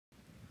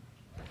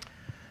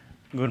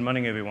Good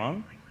morning,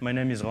 everyone. My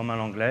name is Romain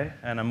Lenglet,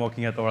 and I'm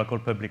working at Oracle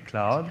Public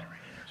Cloud.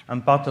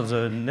 I'm part of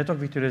the network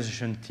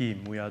virtualization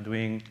team. We are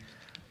doing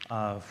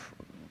a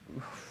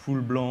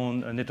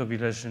full-blown network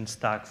virtualization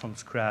stack from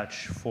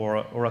scratch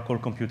for Oracle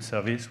Compute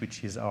Service,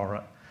 which is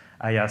our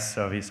IaaS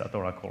service at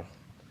Oracle.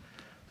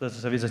 So that's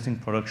a service that's in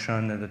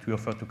production and that we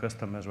offer to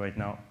customers right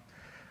now.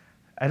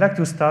 I'd like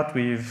to start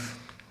with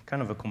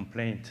kind of a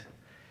complaint.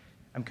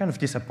 I'm kind of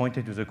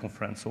disappointed with the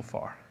conference so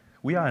far.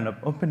 We are an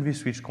open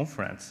vSwitch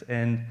conference,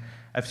 and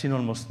I've seen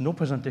almost no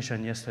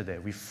presentation yesterday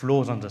with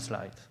flows on the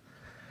slide.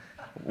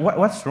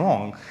 What's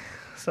wrong?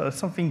 So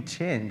something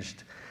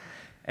changed,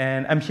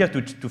 and I'm here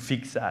to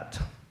fix that.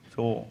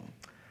 So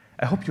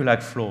I hope you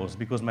like flows,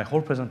 because my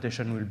whole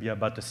presentation will be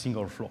about a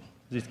single flow,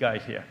 this guy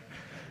here.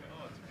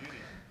 Oh, it's a beauty.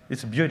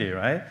 It's a beauty,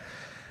 right?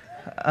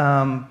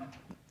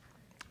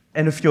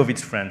 And a few of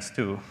its friends,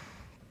 too.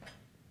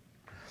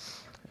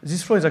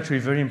 This flow is actually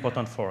very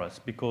important for us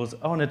because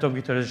our network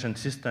virtualization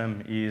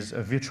system is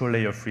a virtual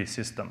layer-free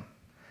system.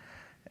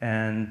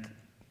 And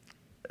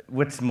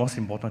what's most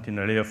important in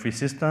a layer-free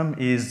system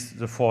is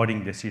the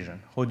forwarding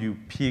decision. How do you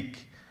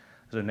pick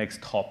the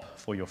next hop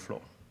for your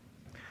flow?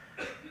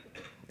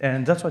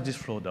 And that's what this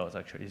flow does,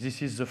 actually.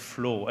 This is the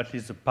flow, at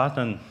least the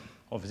pattern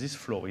of this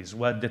flow is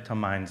what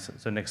determines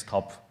the next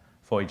hop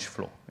for each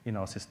flow in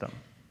our system.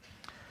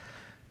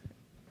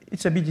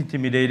 It's a bit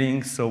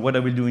intimidating, so what I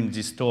will do in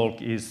this talk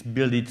is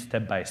build it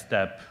step by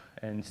step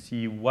and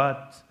see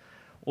what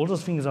all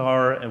those things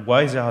are and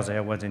why they are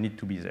there, why they need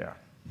to be there.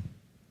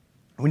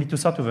 We need to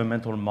start with a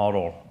mental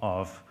model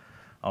of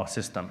our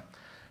system.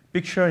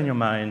 Picture in your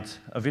mind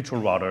a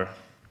virtual router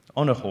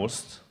on a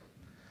host.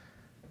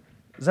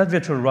 That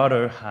virtual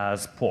router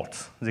has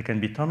ports. They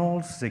can be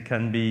tunnels, they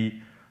can be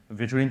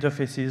virtual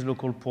interfaces,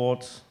 local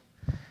ports,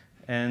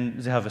 and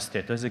they have a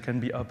status. They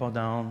can be up or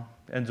down.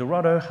 And the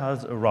router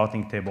has a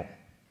routing table.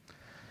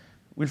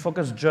 We'll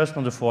focus just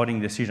on the forwarding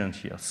decisions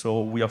here.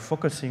 So we are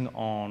focusing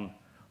on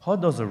how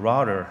does the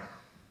router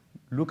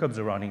look up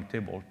the routing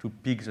table to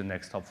pick the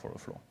next hop for a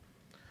flow.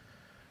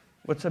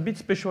 What's a bit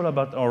special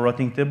about our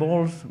routing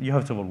tables, you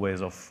have several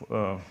ways of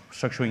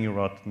structuring your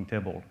routing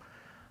table.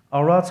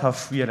 Our routes have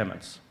three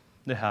elements.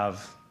 They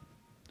have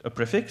a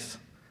prefix,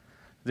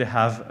 they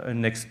have a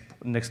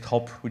next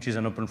hop, which is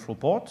an open flow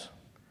port,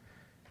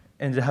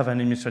 and they have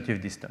an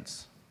administrative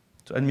distance.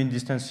 So admin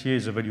distance here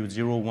is a value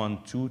 0,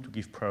 1, 2 to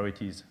give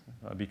priorities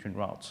between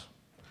routes.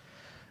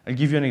 I'll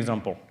give you an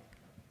example.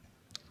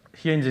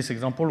 Here in this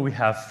example, we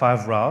have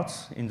 5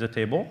 routes in the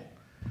table,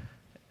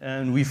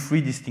 and with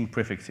 3 distinct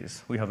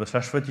prefixes. We have a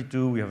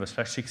 /32, we have a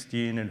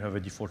 /16, and we have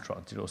a default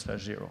route,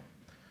 0/0.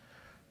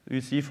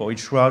 You see, for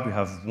each route, we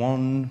have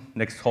one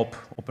next hop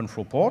open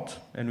flow port,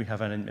 and we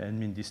have an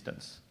admin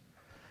distance.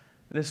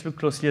 Let's look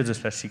closely at the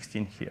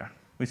 /16 here.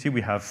 We see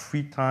we have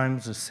 3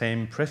 times the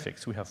same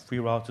prefix. We have 3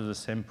 routes with the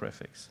same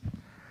prefix.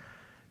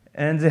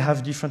 And they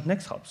have different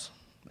next hops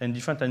and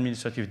different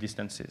administrative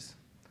distances.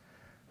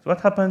 So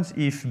what happens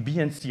if B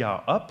and C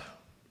are up?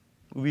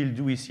 We will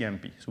do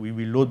ECMP. So we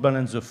will load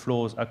balance the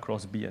flows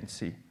across B and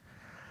C.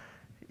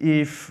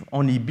 If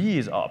only B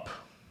is up,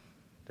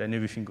 then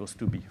everything goes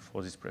to B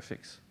for this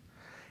prefix.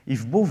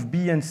 If both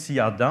B and C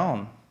are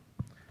down,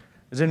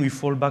 then we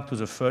fall back to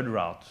the third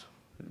route,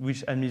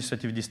 which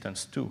administrative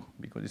distance too,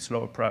 because it's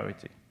lower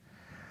priority.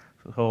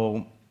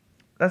 So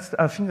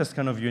I think that's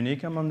kind of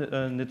unique among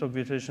the network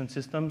virtualization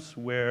systems,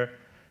 where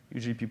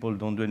usually people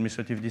don't do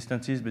administrative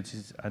distances, but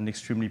it's an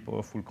extremely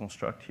powerful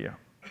construct here.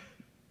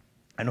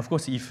 And of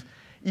course,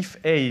 if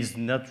A is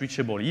not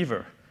reachable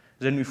either,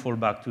 then we fall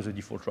back to the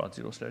default route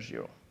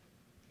 0/0.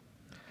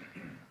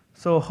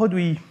 So how do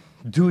we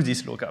do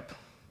this lookup?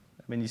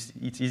 I mean,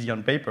 it's easy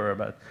on paper,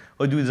 but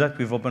how do we do that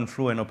with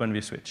OpenFlow and Open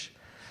vSwitch?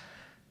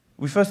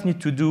 We first need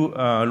to do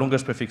a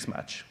Longass prefix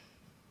match.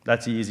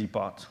 That's the easy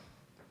part.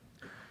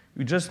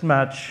 You just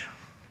match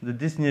the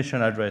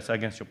destination address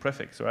against your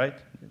prefix, right?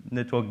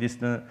 Network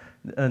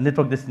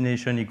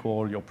destination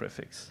equal your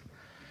prefix.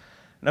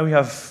 Now we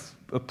have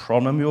a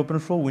problem with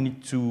OpenFlow. We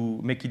need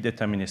to make it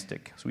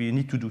deterministic. So we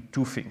need to do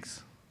 2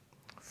 things.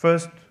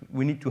 First,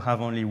 we need to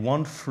have only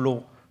one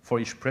flow for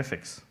each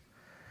prefix.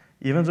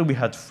 Even though we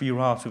had 3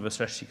 routes with a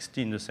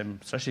 /16, the same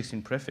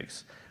 /16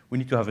 prefix, we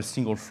need to have a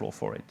single flow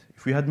for it.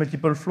 If we had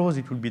multiple flows,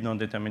 it would be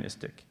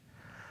non-deterministic.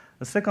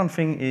 The second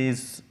thing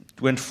is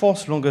to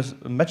enforce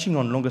matching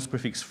on Longass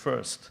prefix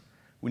first,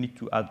 we need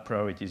to add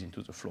priorities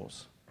into the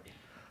flows.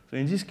 So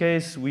in this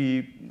case,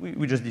 we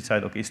just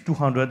decide, okay, it's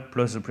 200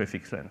 plus the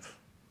prefix length.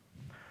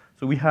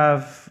 So we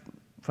have,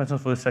 for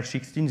instance, for the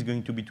 /16, it's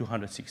going to be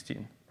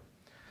 216.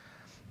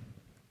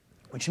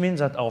 Which means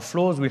that our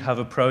flows will have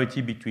a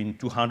priority between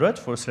 200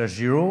 for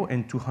 /0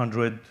 and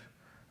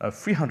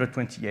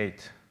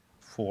 328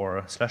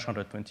 for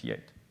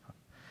 /128,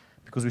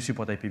 because we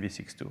support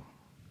IPv6 too.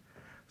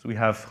 So we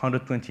have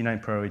 129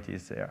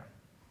 priorities there.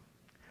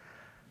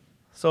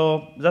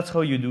 So that's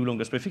how you do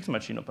Longass prefix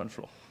match in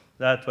OpenFlow.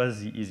 That was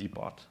the easy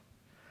part.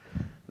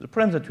 The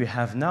problem that we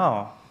have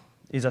now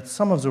is that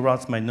some of the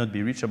routes might not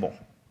be reachable.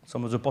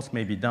 Some of the ports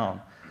may be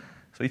down.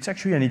 So it's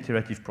actually an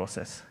iterative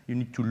process. You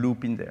need to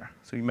loop in there.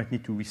 So you might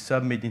need to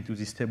resubmit into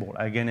this table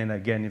again and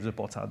again if the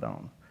ports are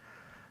down.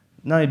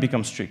 Now it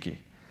becomes tricky.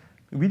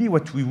 Really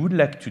what we would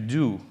like to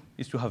do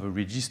is to have a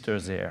register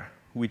there,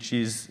 which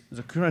is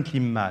the currently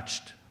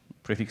matched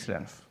prefix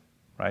length,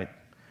 right?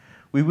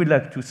 We would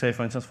like to say,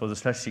 for instance, for the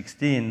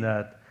 /16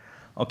 that,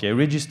 okay,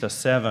 register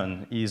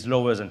 7 is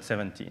lower than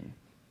 17,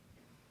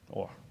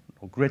 or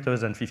greater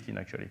than 15,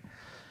 actually.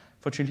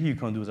 Fortunately, you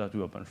can't do that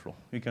with OpenFlow.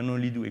 You can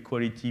only do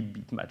equality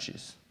bit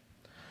matches.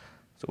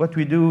 So what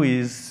we do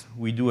is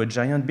we do a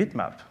giant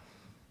bitmap.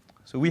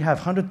 So we have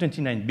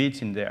 129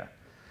 bits in there,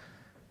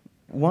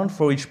 one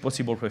for each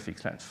possible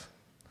prefix length.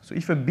 So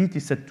if a bit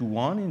is set to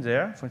 1 in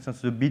there, for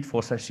instance, the bit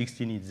for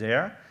 /16 is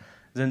there,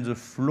 then the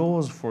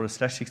flows for a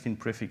 /16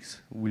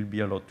 prefix will be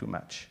allowed to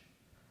match.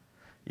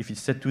 If it's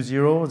set to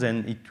 0,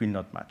 then it will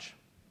not match,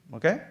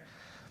 okay?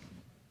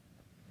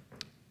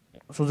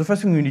 So the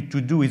first thing we need to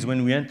do is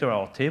when we enter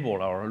our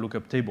table, our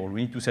lookup table,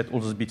 we need to set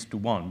all those bits to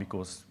 1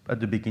 because at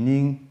the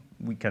beginning,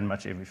 we can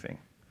match everything.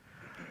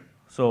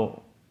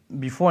 So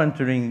before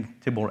entering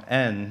table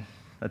n,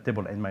 at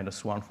table n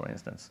minus 1, for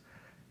instance,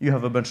 you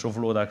have a bunch of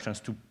load actions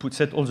to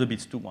set all the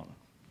bits to 1.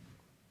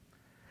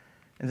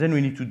 And then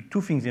we need to do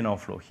two things in our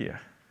flow here.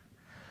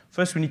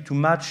 First, we need to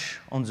match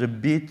on the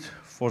bit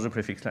for the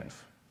prefix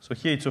length. So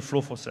here it's a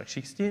flow for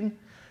 /16.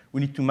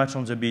 We need to match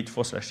on the bit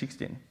for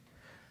 /16.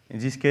 In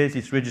this case,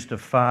 it's register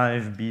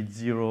 5, bit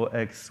 0,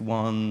 x,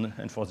 1,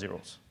 and 4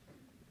 zeros.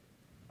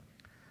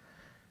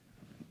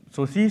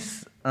 So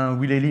this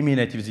will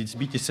eliminate if this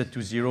bit is set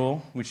to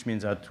 0, which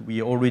means that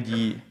we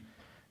already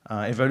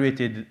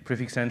evaluated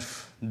prefix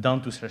length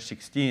down to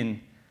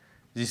 /16.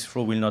 This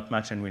flow will not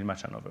match and will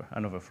match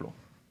another flow.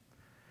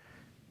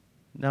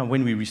 Now,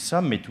 when we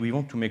resubmit, we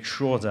want to make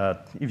sure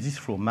that if this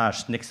flow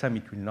matched, next time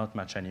it will not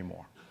match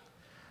anymore.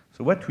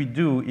 So what we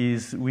do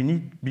is we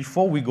need,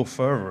 before we go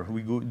further,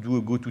 we do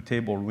a go-to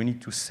table, we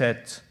need to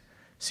set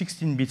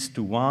 16 bits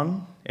to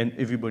 1 and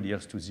everybody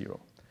else to 0.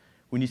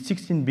 We need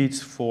 16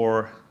 bits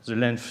for the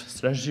length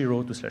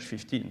 /0 to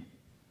 /15.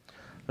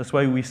 That's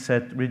why we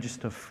set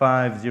register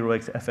 5,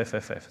 0x,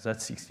 FFFF.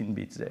 That's 16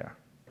 bits there.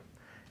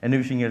 And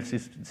everything else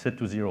is set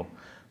to 0.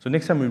 So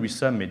next time we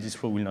resubmit, this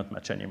flow will not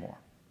match anymore.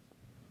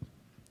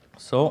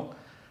 So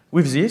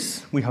with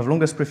this, we have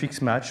longest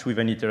prefix match with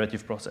an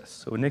iterative process.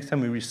 So next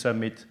time we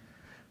resubmit,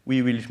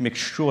 we will make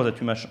sure that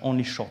we match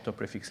only shorter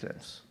prefix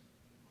lengths.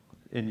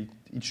 And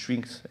it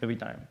shrinks every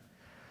time.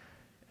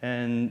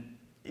 And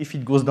if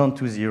it goes down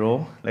to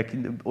 0, like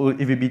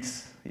every bit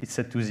is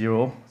set to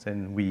 0,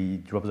 then we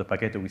drop the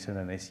packet or we send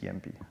an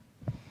ICMP.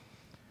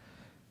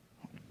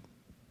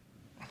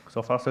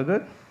 So far, so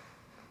good.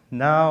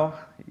 Now,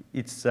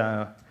 it's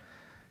a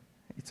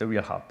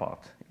real hard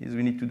part, is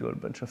we need to do a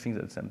bunch of things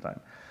at the same time.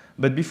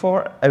 But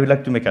before, I would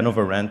like to make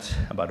another rant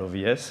about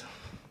OVS.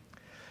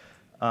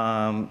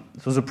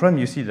 So the problem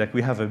you see, like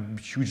we have a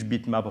huge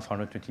bitmap of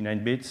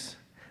 129 bits.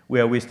 We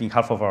are wasting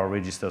half of our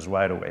registers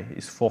right away.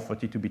 It's 4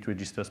 32-bit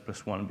registers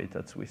plus 1 bit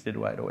that's wasted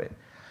right away.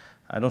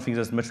 I don't think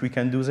there's much we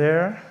can do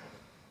there.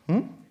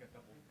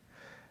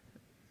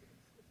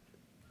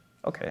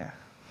 Okay.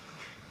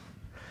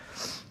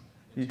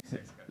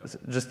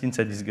 Justin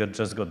said this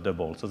just got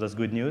doubled, so that's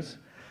good news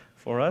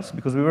for us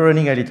because we were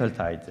running a little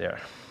tight there.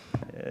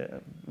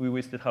 We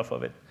wasted half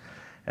of it.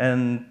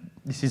 And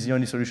this is the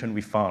only solution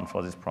we found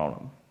for this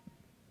problem.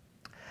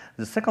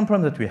 The second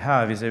problem that we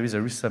have is there is a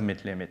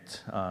resubmit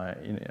limit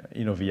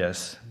in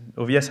OVS.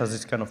 OVS has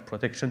this kind of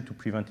protection to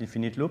prevent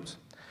infinite loops.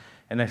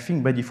 And I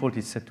think by default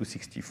it's set to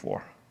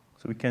 64.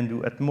 So we can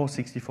do at most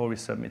 64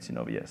 resubmits in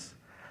OVS.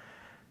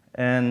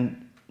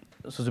 And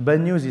so the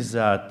bad news is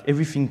that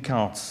everything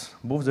counts,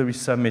 both the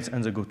resubmits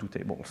and the go-to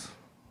tables,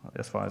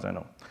 as far as I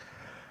know.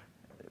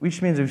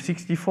 Which means with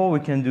 64 we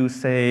can do,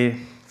 say,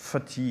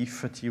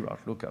 30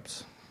 route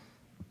lookups.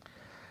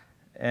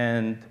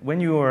 And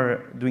when you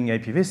are doing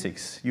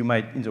IPv6, you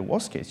might, in the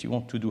worst case, you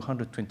want to do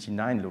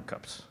 129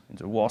 lookups, in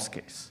the worst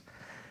case,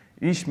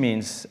 which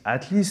means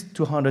at least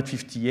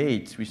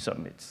 258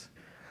 resubmits.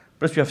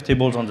 Plus you have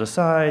tables on the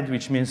side,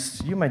 which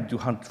means you might do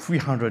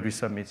 300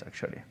 resubmits,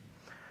 actually.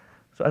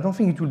 So I don't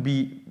think it will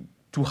be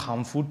too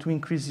harmful to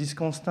increase this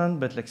constant,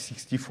 but like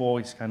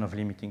 64 is kind of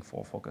limiting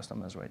for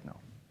customers right now.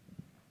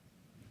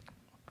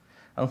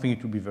 I don't think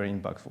it will be very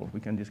impactful.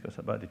 We can discuss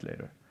about it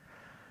later.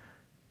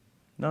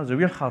 Now, the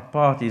real hard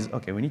part is,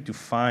 OK, we need to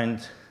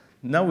find,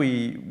 now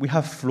we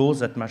have flows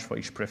that match for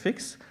each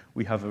prefix.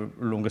 We have a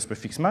longest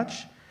prefix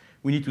match.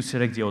 We need to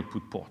select the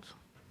output port.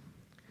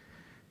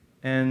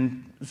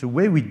 And the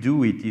way we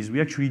do it is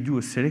we actually do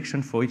a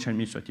selection for each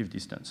administrative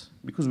distance,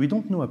 because we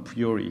don't know a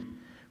priori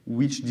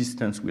which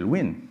distance will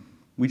win,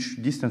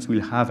 which distance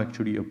will have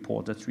actually a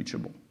port that's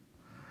reachable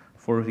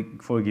for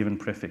a given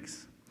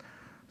prefix.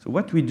 So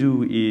what we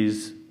do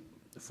is,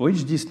 for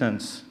each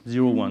distance,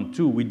 0, 1,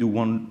 2, we do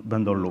one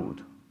bundle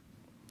load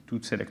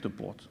to select a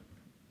port.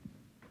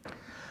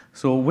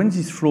 So when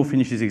this flow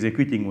finishes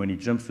executing, when it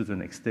jumps to the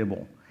next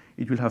table,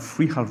 it will have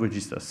 3 half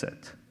registers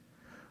set.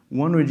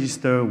 one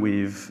register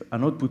with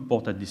an output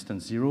port at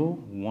distance 0,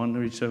 one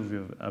register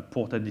with a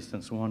port at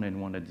distance 1,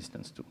 and one at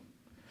distance 2.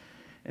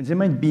 And there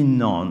might be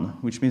none,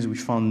 which means we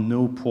found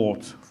no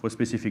port for a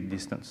specific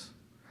distance.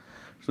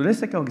 So let's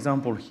take our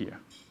example here,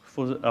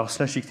 for our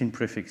 /16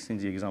 prefix in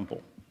the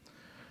example.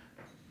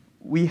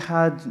 We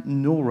had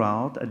no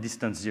route at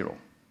distance 0.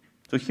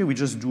 So here we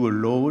just do a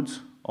load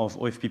of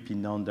OFPP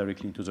none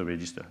directly into the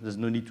register. There's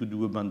no need to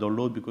do a bundle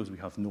load because we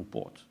have no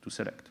port to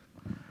select.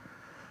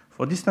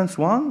 For distance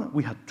 1,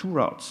 we had two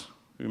routes.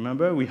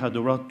 Remember, we had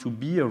a route to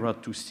B, a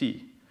route to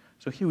C.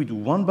 So here we do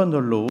one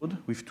bundle load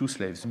with two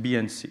slaves, B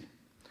and C.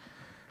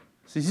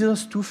 So this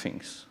does two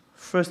things.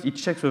 First, it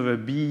checks whether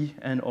B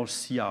and or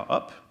C are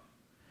up.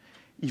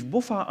 If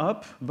both are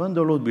up,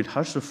 bundle load will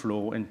hash the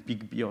flow and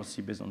pick B or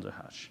C based on the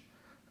hash.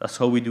 That's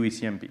how we do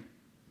ECMP.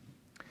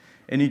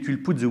 And it will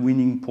put the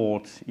winning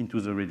port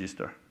into the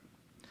register.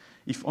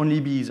 If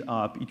only B is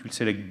up, it will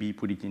select B,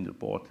 put it in the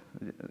port,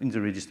 in the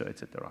register,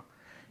 etc.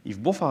 If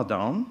both are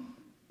down,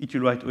 it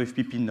will write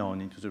OFPP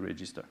none into the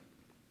register.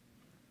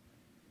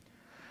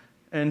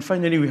 And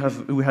finally,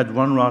 we had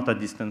one route at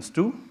distance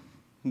 2,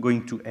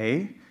 going to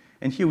A,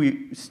 and here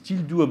we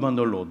still do a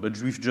bundle load, but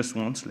with just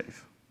one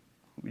slave.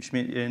 Which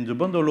means, and the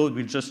bundle load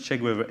will just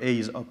check whether A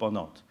is up or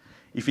not.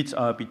 If it's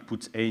up, it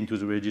puts A into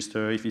the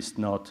register. If it's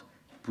not,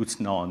 it puts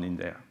none in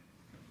there.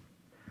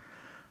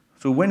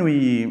 So when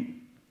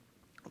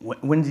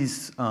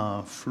this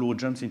flow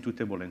jumps into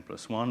table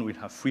n+1, we'll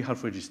have 3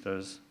 half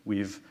registers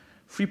with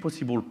 3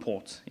 possible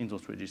ports in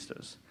those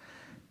registers.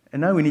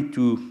 And now we need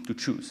to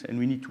choose, and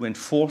we need to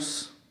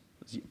enforce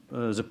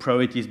the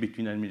priorities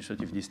between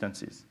administrative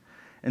distances.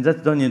 And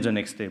that's done in the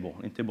next table,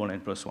 in table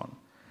n+1.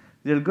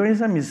 The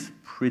algorithm is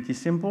pretty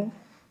simple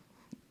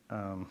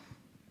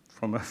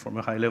from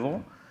a high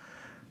level.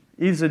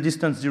 If the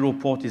distance 0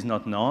 port is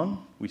not none,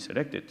 we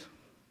select it.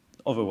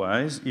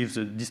 Otherwise, if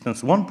the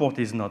distance 1 port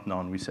is not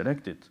none, we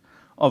select it.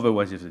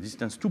 Otherwise, if the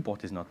distance 2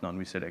 port is not none,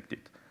 we select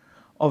it.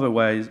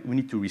 Otherwise, we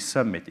need to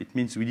resubmit. It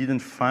means we didn't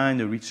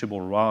find a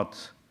reachable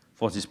route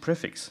for this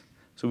prefix.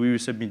 So we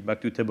resubmit back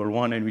to table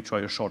 1, and we try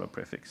a shorter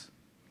prefix.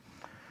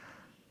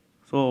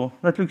 So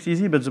that looks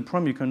easy, but the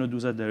problem, you cannot do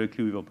that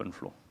directly with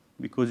OpenFlow,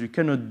 because you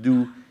cannot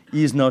do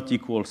is not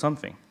equal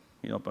something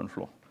in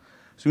OpenFlow.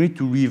 So we need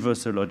to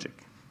reverse the logic.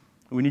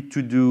 We need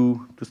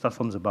to start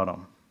from the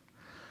bottom.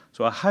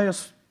 So our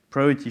highest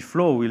priority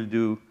flow will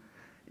do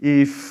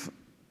if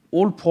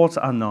all ports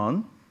are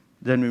none,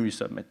 then we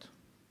resubmit.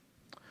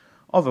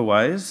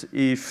 Otherwise,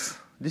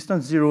 if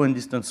distance 0 and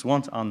distance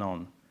 1 are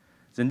none,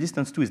 then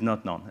distance 2 is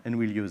not none, and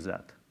we'll use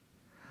that.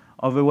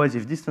 Otherwise,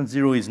 if distance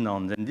 0 is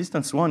none, then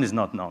distance 1 is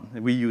not none,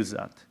 and we use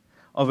that.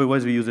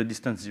 Otherwise, we use a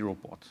distance 0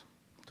 port.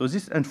 So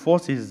this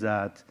enforces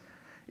that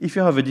if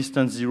you have a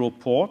distance 0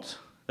 port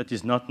that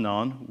is not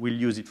none, we'll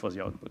use it for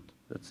the output.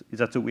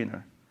 That's a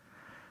winner.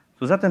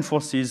 So that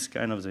enforces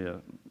kind of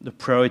the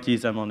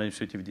priorities among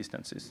administrative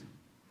distances.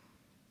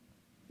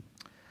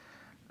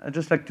 I'd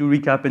just like to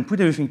recap and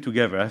put everything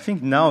together. I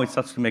think now it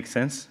starts to make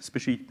sense,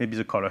 especially maybe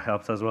the color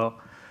helps as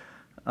well.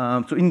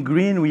 So in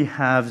green, we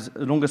have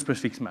the longest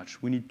prefix match.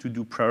 We need to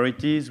do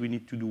priorities. We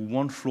need to do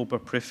one flow per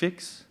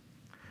prefix.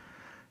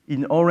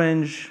 In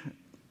orange,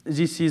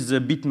 this is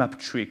a bitmap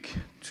trick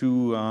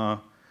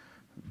to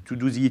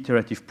do the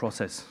iterative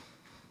process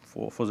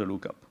for the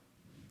lookup,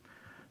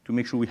 to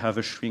make sure we have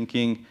a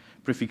shrinking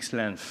prefix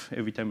length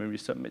every time we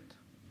resubmit.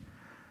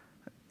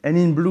 And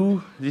in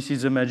blue, this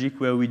is the magic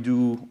where we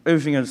do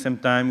everything at the same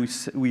time.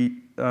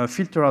 We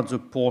filter out the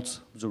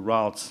ports, the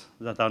routes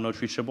that are not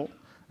reachable.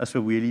 That's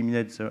where we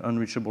eliminate the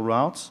unreachable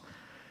routes.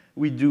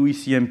 We do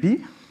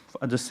ECMP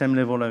at the same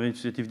level of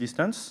administrative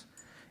distance.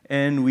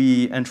 And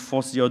we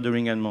enforce the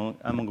ordering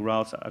among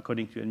routes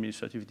according to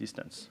administrative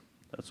distance.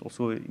 That's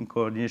also in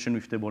coordination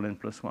with table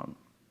n+1.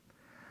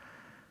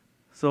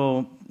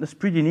 So that's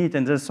pretty neat.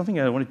 And there's something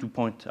I wanted to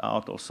point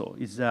out also,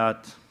 is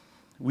that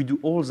we do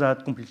all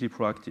that completely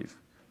proactive.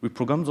 We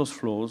program those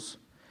flows,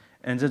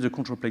 and then the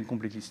control plane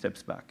completely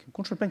steps back. The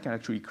control plane can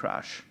actually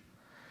crash.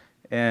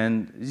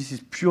 And this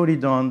is purely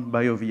done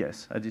by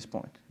OVS at this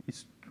point.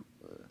 It's,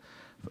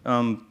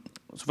 so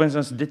for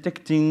instance,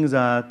 detecting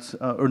that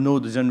a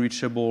node is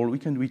unreachable, we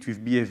can do it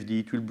with BFD.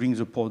 It will bring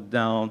the port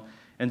down,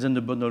 and then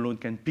the bundle node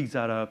can pick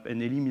that up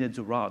and eliminate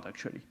the route,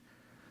 actually.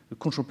 The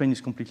control plane is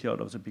completely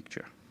out of the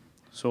picture.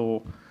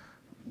 So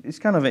it's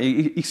kind of an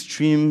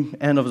extreme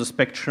end of the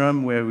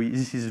spectrum where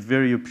this is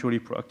very a purely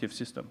proactive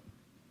system.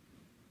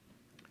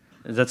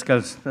 And that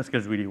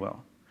scales really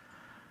well.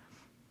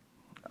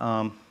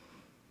 So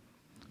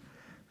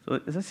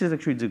this is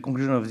actually the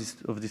conclusion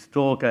of this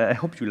talk. I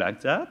hope you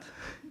liked that.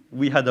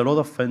 We had a lot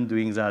of fun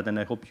doing that, and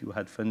I hope you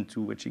had fun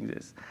too watching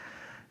this.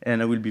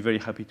 And I will be very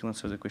happy to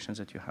answer the questions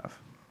that you have.